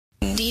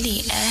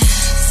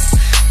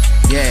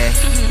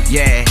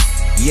Yeah,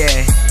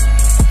 yeah.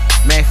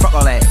 Man, fuck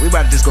all that. We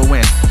about to just go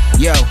in.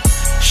 Yo,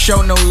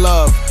 show no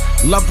love.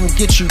 Love will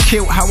get you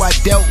killed. How I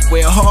dealt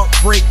with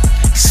heartbreak.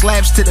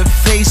 Slaps to the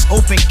face,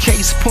 open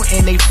case,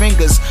 pointing they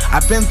fingers.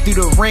 I've been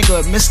through the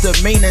ringer,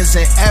 misdemeanors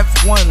and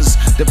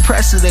F1s. The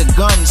press of the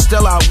gun,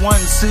 still I won.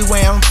 See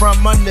where I'm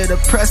from, under the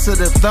press of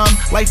the thumb.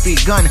 Life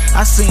begun,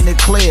 I seen it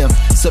clear.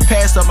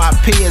 Surpassed all my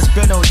peers,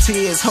 been on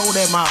tears,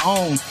 holding my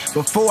own.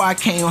 Before I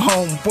came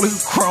home, blue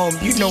chrome,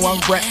 you know I'm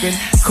reppin'.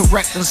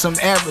 Correcting some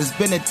errors,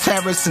 been a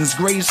terror since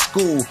grade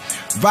school.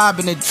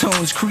 Vibing the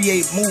tunes,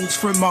 create moves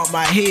from out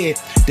my head.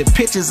 The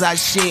pictures I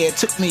shared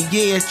took me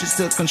years just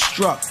to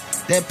construct.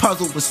 That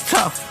puzzle was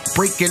tough.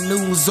 Breaking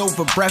news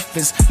over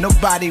breakfast.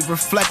 Nobody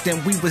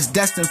reflecting. We was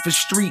destined for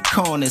street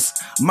corners.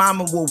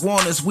 Mama will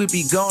warn us we'd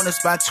be goners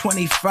by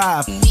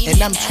 25.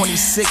 And I'm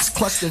 26,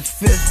 clutch the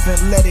fifth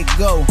and let it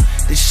go.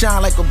 To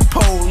shine like a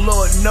pole,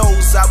 Lord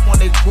knows I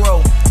wanna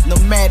grow. No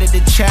matter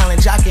the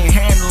challenge, I can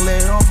handle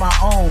it on my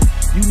own.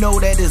 You know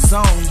that it's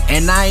on.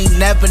 And I ain't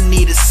never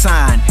need a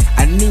sign.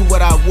 I knew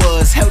what I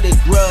was, held a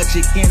grudge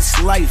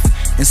against life.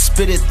 And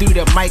spit it through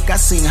the mic. I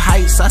seen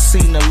heights, I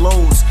seen the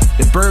lows.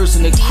 The birds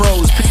and the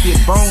crows, pick your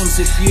bones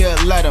if you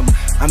let them.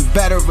 I'm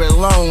better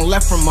alone,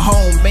 left from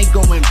home, ain't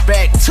going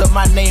back. To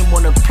my name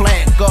on the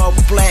plaque, God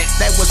black,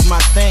 that was my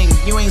thing.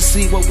 You ain't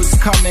see what was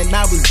coming,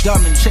 I was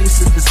dumb and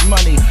chasing this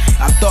money.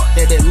 I thought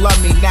that it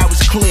loved me, now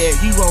it's clear.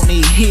 You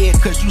only hear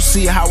cause you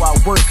see how I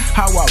work,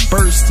 how I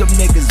burst them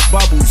niggas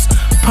bubbles.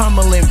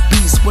 Pummeling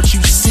beats, what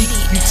you seek,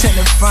 you tend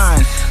to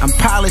find. I'm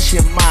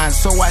polishing mine,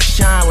 so I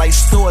shine like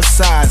store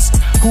size.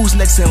 Who's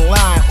next in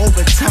line?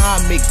 Over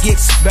time it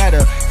gets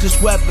better,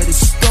 just weather the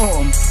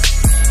storm.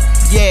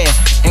 Yeah,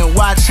 and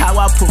watch how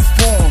I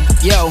perform.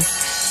 Yo,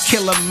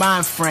 killer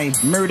mind frame,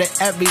 murder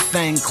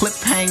everything. Clip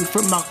hang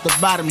from out the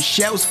bottom,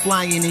 shells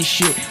flying and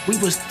shit. We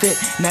was thick,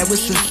 now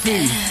it's a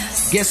few.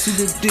 Guess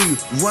who to do?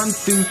 Run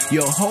through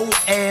your whole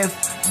ass,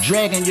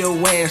 dragging your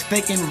ass,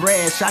 thinking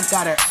rash. I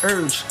got an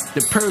urge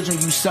to purge on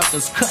you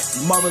suckers. Cut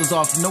mothers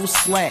off, no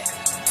slack.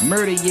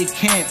 Murder your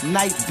camp,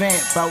 night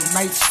vamp, out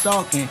night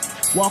stalking.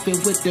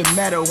 Walking with the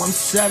metal, I'm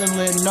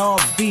settling all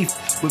beef.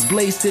 With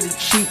blades to the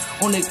cheek,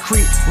 on the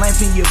creek,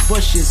 lamping your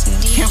bushes.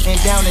 Counting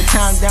down the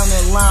time, down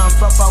the line,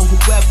 fuck out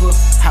whoever,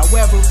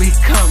 however it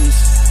comes.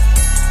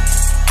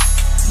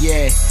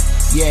 Yeah,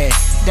 yeah,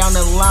 down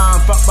the line,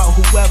 fuck out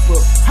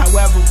whoever,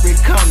 however it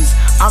comes.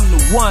 I'm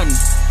the one.